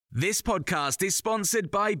This podcast is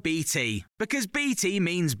sponsored by BT, because BT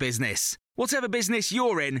means business. Whatever business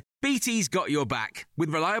you're in, BT's got your back, with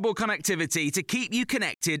reliable connectivity to keep you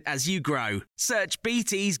connected as you grow. Search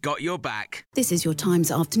BT's got your back. This is your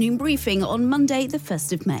Times afternoon briefing on Monday, the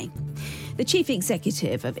 1st of May. The Chief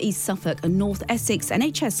Executive of East Suffolk and North Essex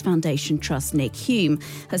NHS Foundation Trust, Nick Hume,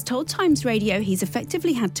 has told Times Radio he's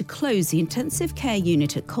effectively had to close the intensive care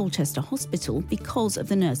unit at Colchester Hospital because of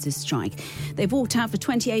the nurses' strike. They've walked out for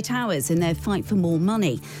 28 hours in their fight for more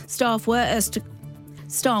money. Staff were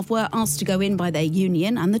asked to go in by their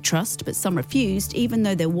union and the trust, but some refused, even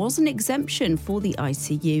though there was an exemption for the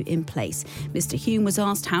ICU in place. Mr. Hume was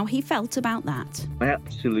asked how he felt about that. I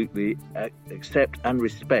absolutely accept and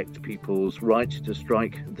respect people's right to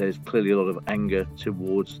strike. There's clearly a lot of anger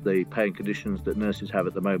towards the pay and conditions that nurses have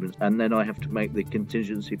at the moment. And then I have to make the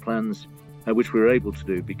contingency plans, which we were able to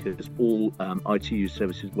do because all ITU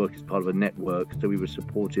services work as part of a network. So we were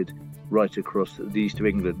supported right across the east of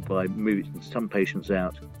England by moving some patients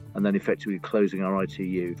out and then effectively closing our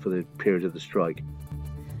ITU for the period of the strike.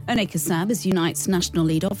 Oné Kassab is Unite's national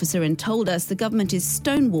lead officer and told us the government is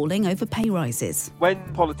stonewalling over pay rises. When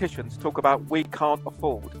politicians talk about we can't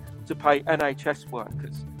afford to pay NHS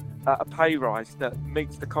workers a pay rise that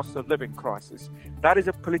meets the cost of living crisis, that is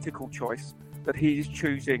a political choice that he is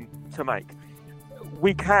choosing to make.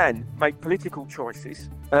 We can make political choices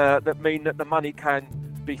that mean that the money can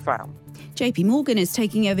be found. JP Morgan is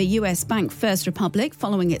taking over US bank First Republic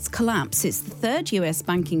following its collapse. It's the third US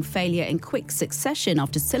banking failure in quick succession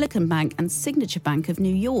after Silicon Bank and Signature Bank of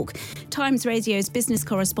New York. Times Radio's business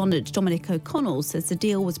correspondent Dominic O'Connell says the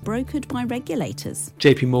deal was brokered by regulators.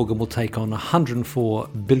 JP Morgan will take on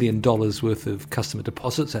 $104 billion worth of customer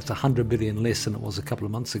deposits. That's $100 billion less than it was a couple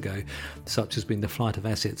of months ago. Such has been the flight of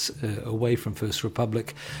assets away from First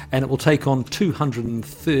Republic. And it will take on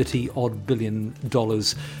 $230 billion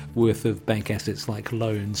worth of bank assets like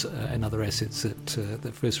loans and other assets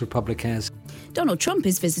that First Republic has. Donald Trump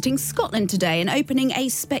is visiting Scotland today and opening a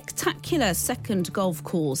spectacular second golf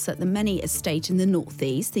course at the Menny Estate in the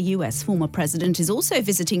northeast. The US former president is also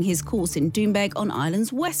visiting his course in Doonbeg on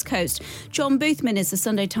Ireland's west coast. John Boothman is the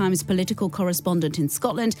Sunday Times political correspondent in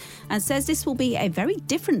Scotland and says this will be a very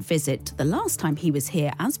different visit to the last time he was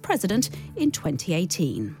here as president in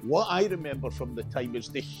 2018. What I remember from the time is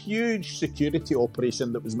the huge security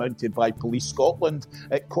operation that was mounted by Police Scotland.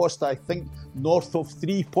 It cost, I think, north of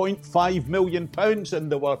 £3.5 million,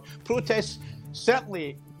 and there were protests,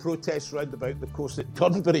 certainly protests round about the course at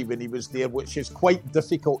Turnberry when he was there, which is quite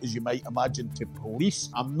difficult, as you might imagine, to police.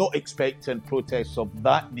 I'm not expecting protests of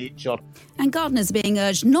that nature. And gardeners are being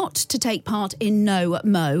urged not to take part in No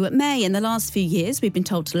Mow May. In the last few years, we've been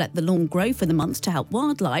told to let the lawn grow for the month to help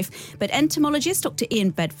wildlife. But entomologist Dr. Ian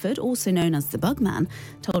Bedford, also known as the Bugman,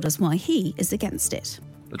 told us why he is against it.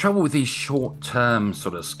 The trouble with these short-term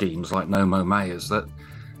sort of schemes like No Mow May is that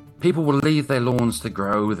people will leave their lawns to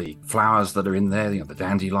grow. The flowers that are in there, the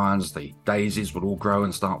dandelions, the daisies will all grow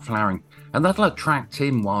and start flowering. And that'll attract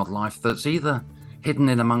in wildlife that's either hidden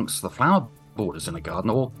in amongst the flower borders in a garden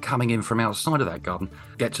or coming in from outside of that garden.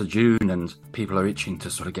 Get to June and people are itching to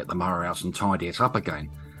sort of get the mower out and tidy it up again.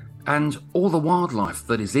 And all the wildlife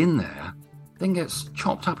that is in there then gets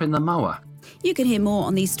chopped up in the mower. You can hear more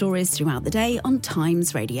on these stories throughout the day on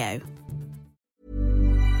Times Radio.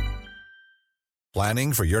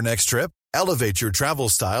 Planning for your next trip? Elevate your travel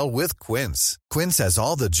style with Quince. Quince has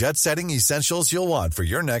all the jet-setting essentials you'll want for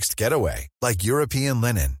your next getaway, like European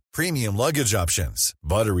linen, premium luggage options,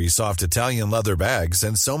 buttery soft Italian leather bags,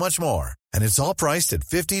 and so much more. And it's all priced at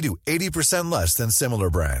 50 to 80% less than similar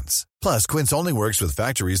brands. Plus, Quince only works with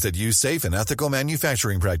factories that use safe and ethical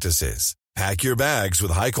manufacturing practices. Pack your bags with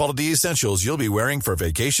high-quality essentials you'll be wearing for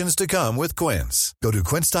vacations to come with Quince. Go to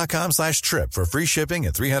quince.com/trip for free shipping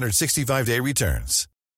and 365-day returns.